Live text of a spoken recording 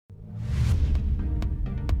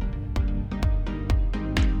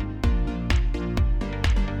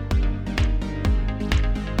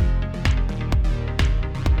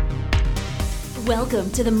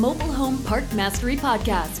Welcome to the Mobile Home Park Mastery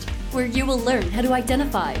Podcast, where you will learn how to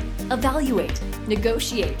identify, evaluate,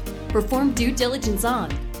 negotiate, perform due diligence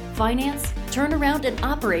on, finance, turn around, and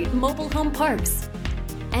operate mobile home parks.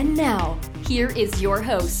 And now, here is your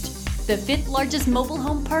host, the fifth largest mobile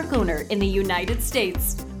home park owner in the United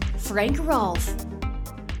States, Frank Rolfe.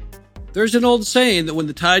 There's an old saying that when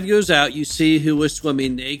the tide goes out, you see who was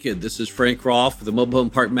swimming naked. This is Frank Rolfe with the Mobile Home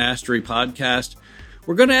Park Mastery Podcast.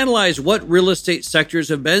 We're going to analyze what real estate sectors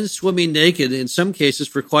have been swimming naked in some cases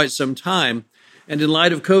for quite some time. And in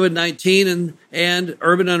light of COVID-19 and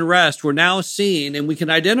urban unrest, we're now seeing, and we can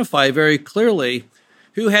identify very clearly,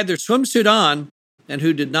 who had their swimsuit on and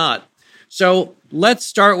who did not. So let's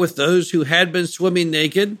start with those who had been swimming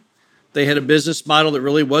naked. They had a business model that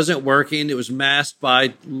really wasn't working. It was masked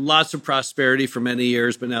by lots of prosperity for many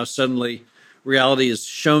years, but now suddenly reality is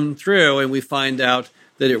shown through and we find out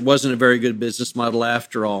that it wasn't a very good business model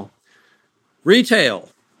after all. Retail.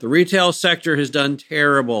 The retail sector has done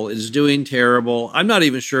terrible. It is doing terrible. I'm not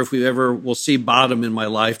even sure if we ever will see bottom in my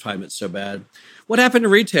lifetime. It's so bad. What happened to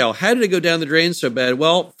retail? How did it go down the drain so bad?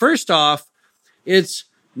 Well, first off, it's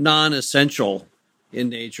non-essential in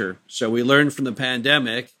nature. So we learned from the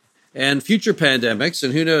pandemic and future pandemics,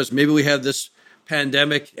 and who knows, maybe we have this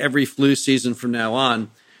pandemic every flu season from now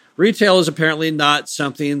on. Retail is apparently not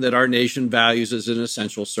something that our nation values as an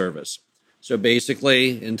essential service. So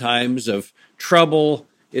basically, in times of trouble,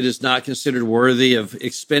 it is not considered worthy of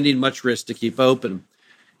expending much risk to keep open.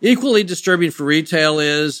 Equally disturbing for retail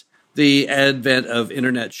is the advent of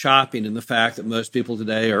internet shopping and the fact that most people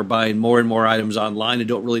today are buying more and more items online and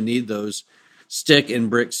don't really need those stick and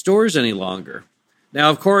brick stores any longer. Now,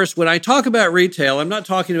 of course, when I talk about retail, I'm not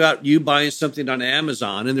talking about you buying something on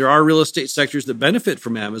Amazon, and there are real estate sectors that benefit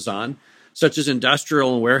from Amazon, such as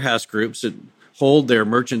industrial and warehouse groups that hold their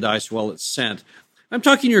merchandise while it's sent. I'm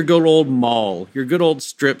talking your good old mall, your good old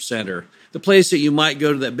strip center, the place that you might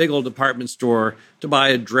go to that big old department store to buy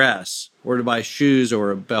a dress or to buy shoes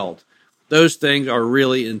or a belt. Those things are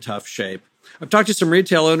really in tough shape. I've talked to some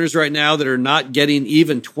retail owners right now that are not getting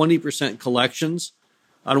even 20% collections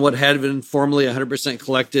on what had been formerly 100%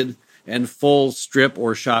 collected and full strip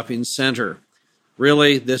or shopping center.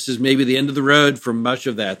 Really, this is maybe the end of the road for much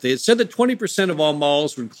of that. They had said that 20% of all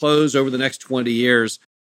malls would close over the next 20 years.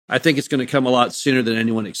 I think it's going to come a lot sooner than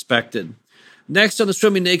anyone expected. Next on the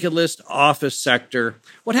swimming naked list, office sector.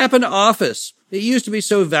 What happened to office? It used to be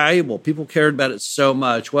so valuable. People cared about it so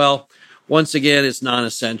much. Well, once again, it's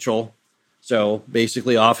non-essential. So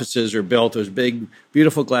basically, offices are built, those big,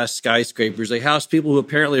 beautiful glass skyscrapers. They house people who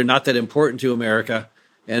apparently are not that important to America.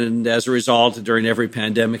 And as a result, during every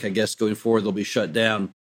pandemic, I guess going forward, they'll be shut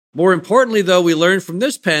down. More importantly, though, we learned from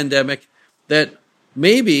this pandemic that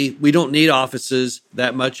maybe we don't need offices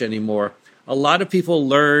that much anymore. A lot of people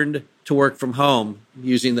learned to work from home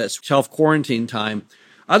using that self-quarantine time.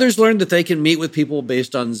 Others learned that they can meet with people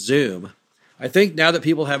based on Zoom. I think now that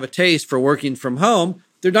people have a taste for working from home,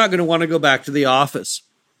 they're not going to want to go back to the office.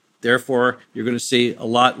 Therefore, you're going to see a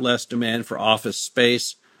lot less demand for office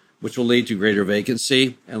space, which will lead to greater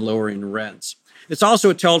vacancy and lowering rents. It's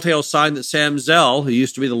also a telltale sign that Sam Zell, who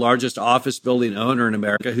used to be the largest office building owner in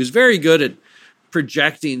America, who's very good at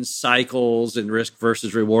projecting cycles and risk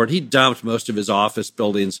versus reward, he dumped most of his office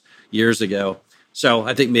buildings years ago. So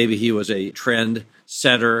I think maybe he was a trend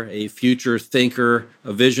setter, a future thinker,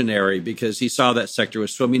 a visionary, because he saw that sector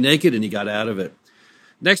was swimming naked and he got out of it.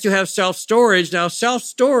 Next, you have self-storage. Now,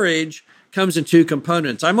 self-storage comes in two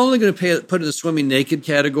components. I'm only going to put in the swimming naked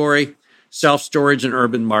category, self-storage in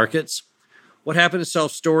urban markets. What happened to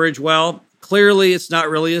self-storage? Well, clearly it's not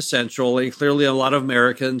really essential. And clearly a lot of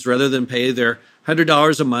Americans, rather than pay their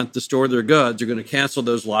 $100 a month to store their goods, are going to cancel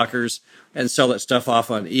those lockers and sell that stuff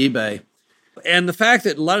off on eBay. And the fact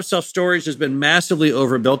that a lot of self-storage has been massively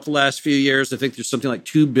overbuilt the last few years, I think there's something like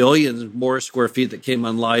 2 billion more square feet that came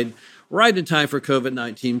online right in time for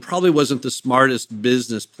COVID-19, probably wasn't the smartest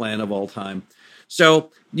business plan of all time.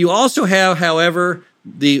 So you also have, however,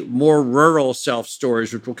 the more rural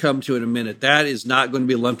self-storage, which we'll come to in a minute. That is not going to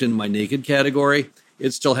be lumped into my naked category.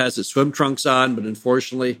 It still has its swim trunks on, but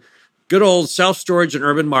unfortunately, good old self-storage in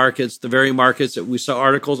urban markets, the very markets that we saw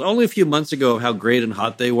articles only a few months ago of how great and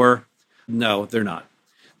hot they were. No, they're not.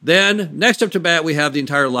 Then, next up to bat, we have the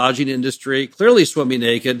entire lodging industry, clearly swimming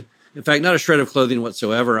naked. In fact, not a shred of clothing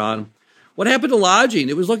whatsoever on. What happened to lodging?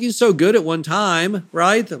 It was looking so good at one time,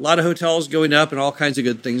 right? A lot of hotels going up and all kinds of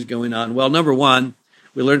good things going on. Well, number one,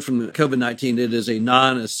 we learned from COVID-19 it is a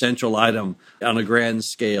non-essential item on a grand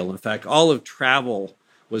scale. In fact, all of travel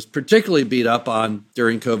was particularly beat up on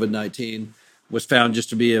during COVID-19, was found just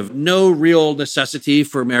to be of no real necessity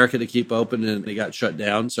for America to keep open, and it got shut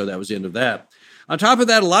down. So that was the end of that. On top of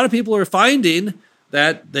that, a lot of people are finding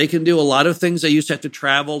that they can do a lot of things they used to have to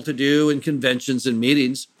travel to do in conventions and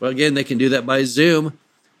meetings. Well, again, they can do that by Zoom.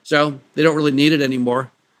 So they don't really need it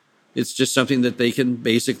anymore. It's just something that they can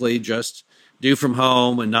basically just do from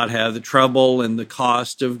home and not have the trouble and the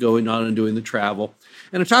cost of going on and doing the travel.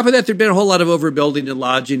 And on top of that, there's been a whole lot of overbuilding and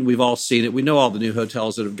lodging. We've all seen it. We know all the new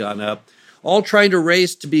hotels that have gone up, all trying to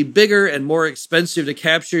race to be bigger and more expensive to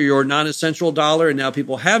capture your non-essential dollar. And now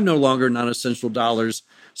people have no longer non-essential dollars.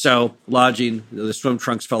 So lodging, the swim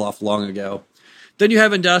trunks fell off long ago. Then you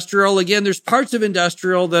have industrial. Again, there's parts of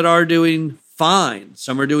industrial that are doing fine.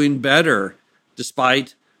 Some are doing better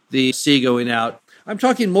despite the sea going out. I'm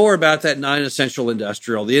talking more about that non-essential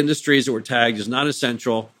industrial, the industries that were tagged as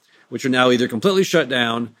non-essential, which are now either completely shut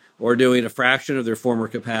down or doing a fraction of their former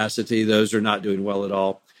capacity. Those are not doing well at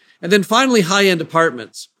all. And then finally, high-end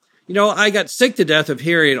apartments. You know, I got sick to death of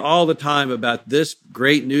hearing all the time about this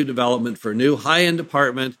great new development for a new high-end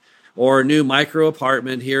apartment or a new micro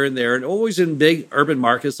apartment here and there, and always in big urban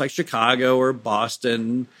markets like Chicago or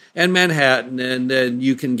Boston and Manhattan, and then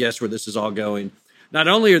you can guess where this is all going. Not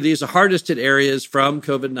only are these the hardest hit areas from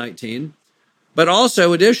COVID-19, but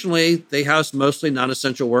also additionally, they house mostly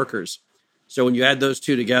non-essential workers. So when you add those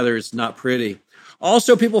two together, it's not pretty.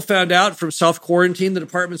 Also, people found out from self-quarantine that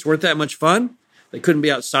apartments weren't that much fun. They couldn't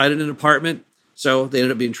be outside in an apartment. So they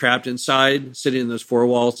ended up being trapped inside, sitting in those four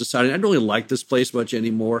walls, deciding, I don't really like this place much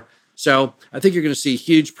anymore. So I think you're going to see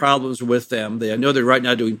huge problems with them. I know they're right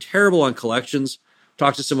now doing terrible on collections.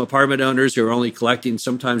 Talked to some apartment owners who are only collecting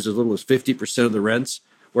sometimes as little as 50% of the rents,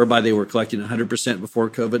 whereby they were collecting 100% before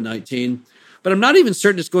COVID-19. But I'm not even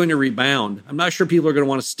certain it's going to rebound. I'm not sure people are going to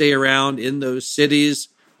want to stay around in those cities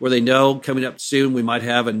where they know coming up soon we might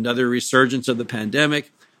have another resurgence of the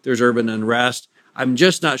pandemic. There's urban unrest. I'm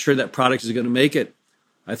just not sure that product is going to make it.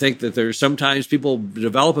 I think that there's sometimes people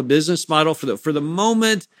develop a business model for the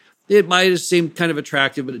moment. It might seem kind of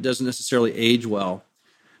attractive, but it doesn't necessarily age well.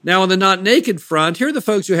 Now, on the not naked front, here are the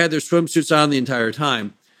folks who had their swimsuits on the entire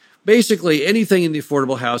time. Basically, anything in the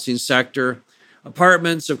affordable housing sector.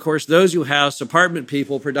 Apartments, of course, those who house apartment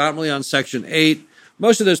people, predominantly on Section 8.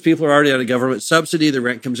 Most of those people are already on a government subsidy. The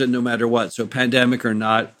rent comes in no matter what. So pandemic or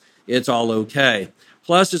not, it's all okay.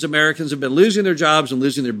 Plus, as Americans have been losing their jobs and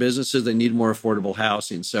losing their businesses, they need more affordable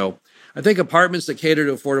housing. So I think apartments that cater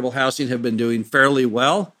to affordable housing have been doing fairly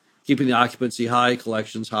well, keeping the occupancy high,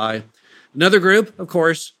 collections high. Another group, of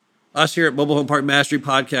course, us here at Mobile Home Park Mastery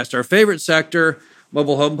Podcast, our favorite sector,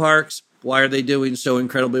 mobile home parks. Why are they doing so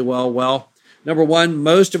incredibly well? Well, number one,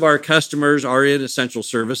 most of our customers are in essential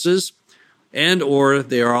services and or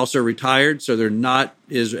they are also retired, so they're not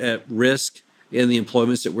as at risk in the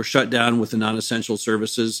employments that were shut down with the non-essential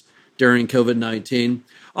services during COVID-19.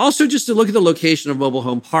 Also, just to look at the location of mobile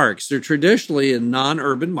home parks, they're traditionally in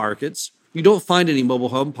non-urban markets. You don't find any mobile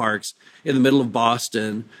home parks in the middle of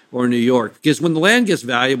Boston or New York because when the land gets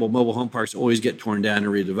valuable, mobile home parks always get torn down and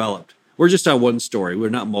redeveloped. We're just on one story. We're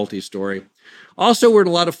not multi-story. Also, we're in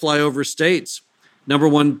a lot of flyover states. Number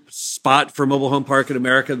one spot for mobile home park in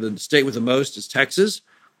America, the state with the most is Texas.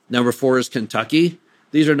 Number 4 is Kentucky.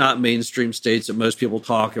 These are not mainstream states that most people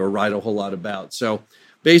talk or write a whole lot about. So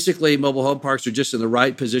basically, mobile home parks are just in the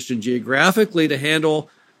right position geographically to handle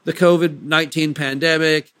the COVID-19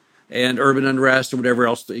 pandemic and urban unrest and whatever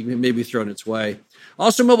else that may be thrown its way.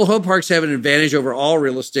 Also, mobile home parks have an advantage over all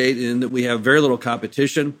real estate in that we have very little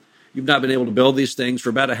competition. You've not been able to build these things for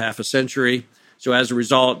about a half a century. So as a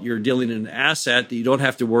result, you're dealing in an asset that you don't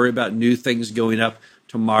have to worry about new things going up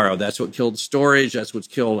tomorrow. That's what killed storage. That's what's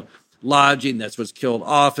killed lodging. That's what's killed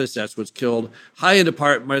office. That's what's killed high-end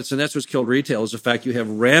apartments. And that's what's killed retail is the fact you have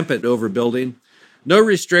rampant overbuilding. No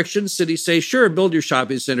restrictions. Cities say, sure, build your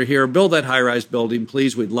shopping center here, build that high-rise building,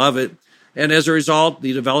 please, we'd love it. And as a result,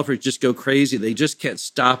 the developers just go crazy. They just can't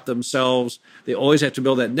stop themselves. They always have to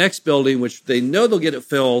build that next building, which they know they'll get it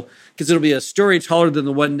filled because it'll be a story taller than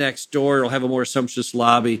the one next door. It'll have a more sumptuous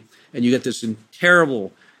lobby. And you get this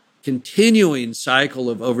terrible, continuing cycle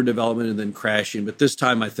of overdevelopment and then crashing. But this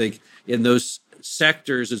time, I think, in those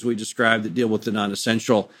sectors, as we described, that deal with the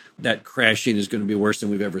non-essential, that crashing is going to be worse than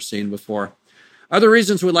we've ever seen before. Other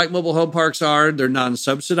reasons we like mobile home parks are they're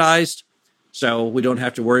non-subsidized, so we don't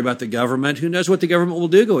have to worry about the government. Who knows what the government will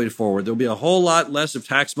do going forward? There'll be a whole lot less of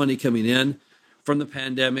tax money coming in from the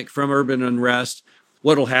pandemic, from urban unrest.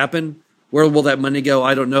 What will happen? Where will that money go?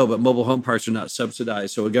 I don't know, but mobile home parks are not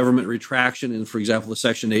subsidized. So a government retraction in, for example, the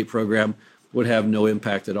Section 8 program would have no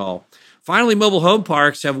impact at all. Finally, mobile home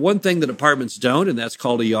parks have one thing that apartments don't, and that's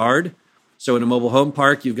called a yard. So in a mobile home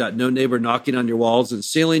park, you've got no neighbor knocking on your walls and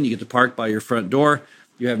ceiling. You get to park by your front door.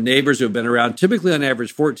 You have neighbors who have been around typically on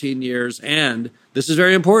average 14 years. And this is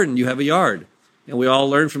very important. You have a yard. And we all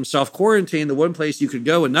learned from self-quarantine, the one place you could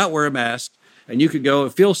go and not wear a mask, and you could go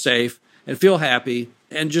and feel safe and feel happy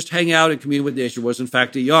and just hang out and commune with nature was, in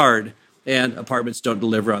fact, a yard. And apartments don't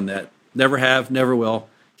deliver on that. Never have, never will,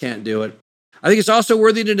 can't do it. I think it's also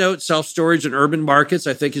worthy to note self-storage in urban markets,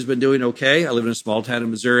 I think, has been doing okay. I live in a small town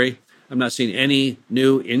in Missouri. I'm not seeing any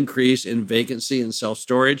new increase in vacancy in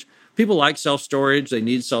self-storage. People like self-storage. They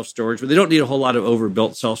need self-storage, but they don't need a whole lot of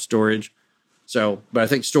overbuilt self-storage. But I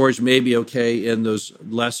think storage may be okay in those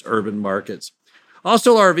less urban markets.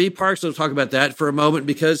 Also, RV parks, let's talk about that for a moment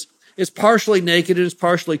because it's partially naked and it's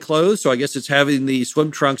partially clothed. So I guess it's having the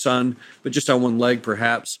swim trunks on, but just on one leg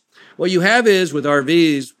perhaps. What you have is with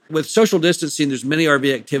RVs, with social distancing, there's many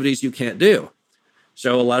RV activities you can't do.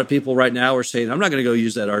 So a lot of people right now are saying, I'm not going to go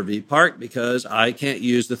use that RV park because I can't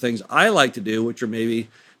use the things I like to do, which are maybe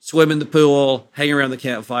swim in the pool, hang around the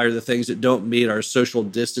campfire, the things that don't meet our social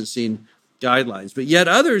distancing guidelines. But yet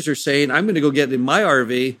others are saying, I'm going to go get in my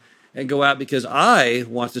RV and go out because I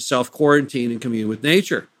want to self-quarantine and commune with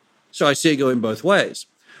nature. So I see it going both ways.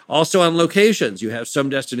 Also on locations, you have some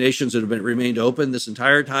destinations that have remained open this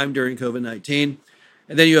entire time during COVID-19,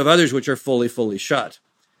 and then you have others which are fully shut.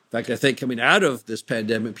 In fact, I think coming out of this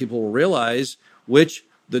pandemic, people will realize which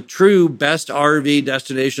the true best RV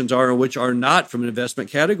destinations are and which are not from an investment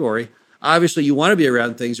category. Obviously, you want to be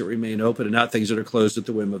around things that remain open and not things that are closed at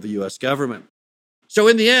the whim of the U.S. government. So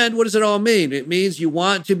in the end, what does it all mean? It means you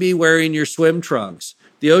want to be wearing your swim trunks.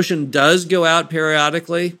 The ocean does go out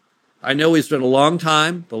periodically. I know we've spent a long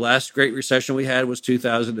time. The last great recession we had was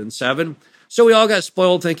 2007. So we all got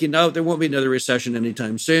spoiled thinking, no, there won't be another recession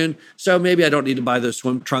anytime soon. So maybe I don't need to buy those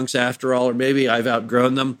swim trunks after all, or maybe I've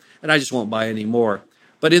outgrown them and I just won't buy any more.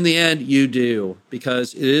 But in the end, you do,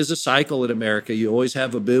 because it is a cycle in America. You always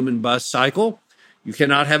have a boom and bust cycle. You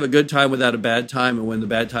cannot have a good time without a bad time. And when the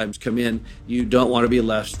bad times come in, you don't want to be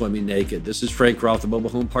left swimming naked. This is Frank Rolfe, the Mobile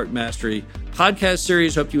Home Park Mastery podcast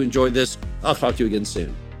series. Hope you enjoyed this. I'll talk to you again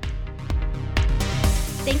soon.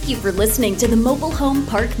 Thank you for listening to the Mobile Home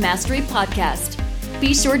Park Mastery Podcast.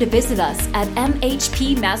 Be sure to visit us at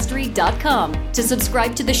mhpmastery.com to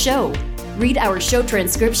subscribe to the show, read our show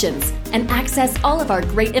transcriptions, and access all of our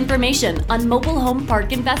great information on mobile home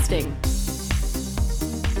park investing.